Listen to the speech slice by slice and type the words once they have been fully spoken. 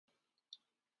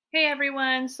Hey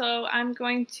everyone, so I'm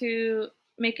going to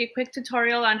make a quick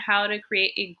tutorial on how to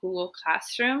create a Google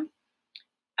Classroom.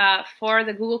 For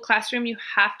the Google Classroom, you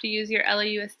have to use your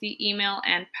LAUSD email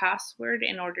and password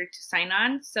in order to sign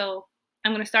on. So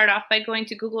I'm going to start off by going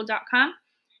to google.com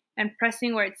and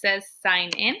pressing where it says sign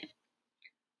in.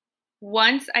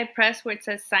 Once I press where it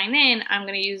says sign in, I'm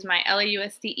going to use my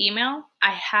LAUSD email.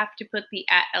 I have to put the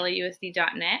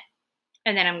 @lausd.net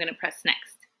and then I'm going to press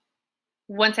next.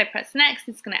 Once I press next,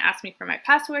 it's going to ask me for my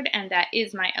password, and that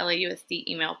is my LAUSD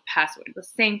email password. The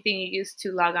same thing you use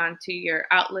to log on to your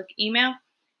Outlook email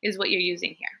is what you're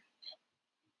using here.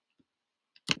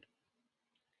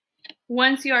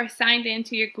 Once you are signed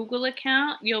into your Google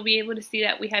account, you'll be able to see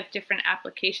that we have different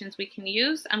applications we can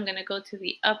use. I'm going to go to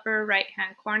the upper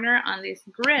right-hand corner on this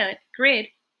grid.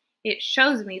 It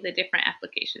shows me the different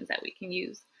applications that we can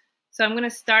use. So I'm going to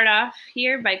start off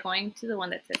here by going to the one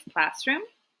that says Classroom.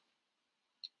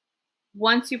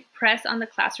 Once you press on the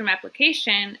Classroom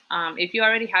application, if you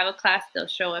already have a class, they'll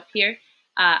show up here.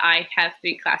 I have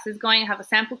 3 classes going. I have a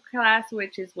sample class,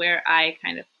 which is where I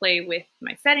kind of play with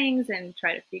my settings and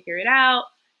try to figure it out.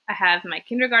 I have my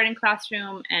kindergarten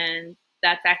classroom, and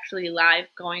that's actually live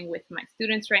going with my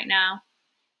students right now.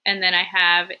 And then I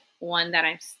have one that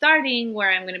I'm starting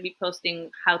where I'm going to be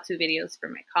posting how-to videos for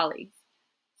my colleagues.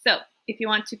 So if you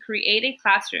want to create a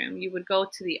classroom, you would go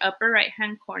to the upper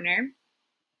right-hand corner,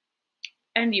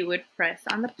 and you would press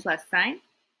on the plus sign,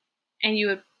 and you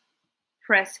would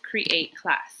press create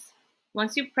class.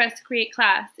 Once you press create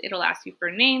class, it'll ask you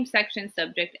for name, section,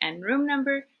 subject, and room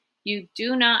number. You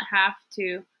do not have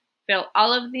to fill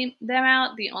all of them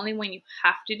out. The only one you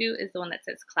have to do is the one that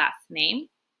says class name.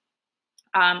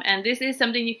 And this is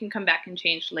something you can come back and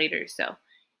change later. So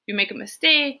if you make a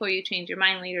mistake or you change your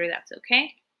mind later, that's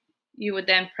okay. You would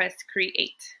then press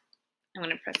create. I'm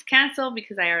going to press cancel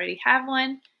because I already have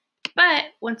one. But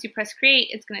once you press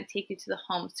create, it's going to take you to the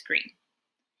home screen.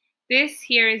 This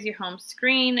here is your home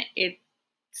screen. It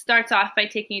starts off by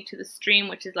taking you to the stream,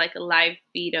 which is like a live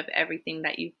feed of everything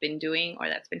that you've been doing or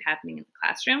that's been happening in the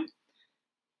classroom.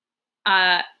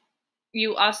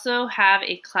 You also have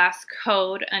a class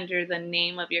code under the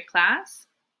name of your class.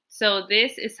 So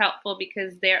this is helpful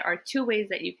because there are 2 ways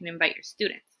that you can invite your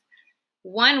students.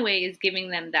 One way is giving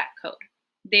them that code.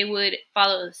 They would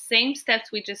follow the same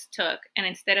steps we just took, and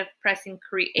instead of pressing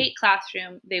create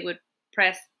classroom, they would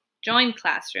press join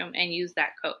classroom and use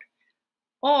that code.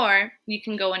 Or you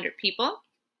can go under people.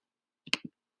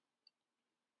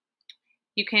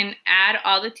 You can add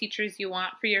all the teachers you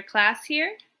want for your class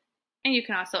here, and you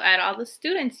can also add all the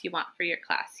students you want for your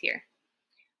class here.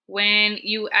 When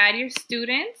you add your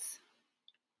students,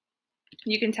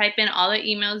 you can type in all the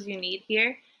emails you need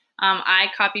here. I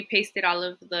copy pasted all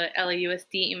of the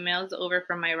LAUSD emails over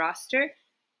from my roster.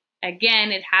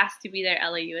 Again, it has to be their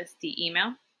LAUSD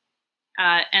email.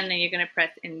 And then you're going to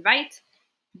press invite.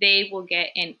 They will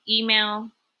get an email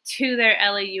to their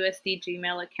LAUSD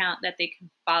Gmail account that they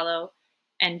can follow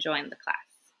and join the class.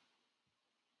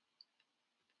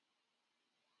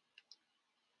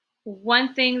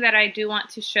 One thing that I do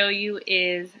want to show you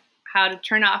is how to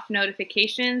turn off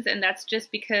notifications, and that's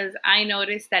just because I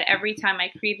noticed that every time I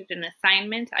created an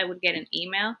assignment, I would get an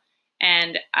email.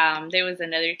 And there was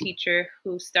another teacher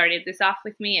who started this off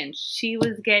with me, and she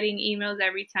was getting emails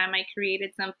every time I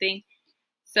created something.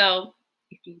 So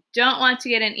if you don't want to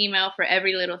get an email for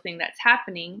every little thing that's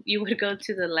happening, you would go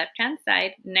to the left-hand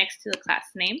side next to the class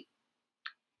name,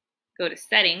 go to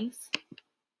settings,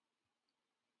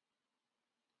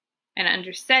 and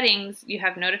under settings, you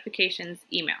have notifications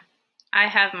email. I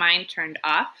have mine turned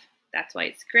off. That's why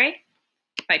it's gray.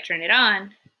 If I turn it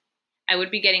on, I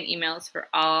would be getting emails for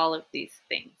all of these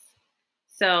things.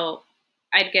 So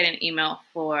I'd get an email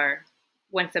for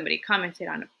when somebody commented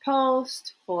on a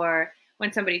post, for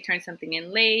when somebody turned something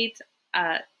in late.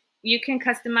 You can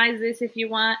customize this if you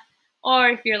want, or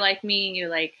if you're like me and you're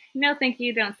like, no, thank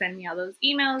you, don't send me all those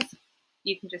emails,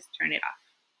 you can just turn it off.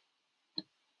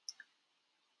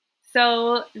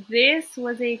 So this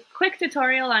was a quick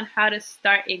tutorial on how to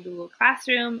start a Google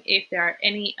Classroom. If there are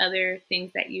any other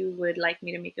things that you would like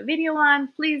me to make a video on,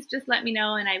 please just let me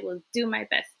know and I will do my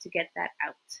best to get that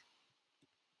out.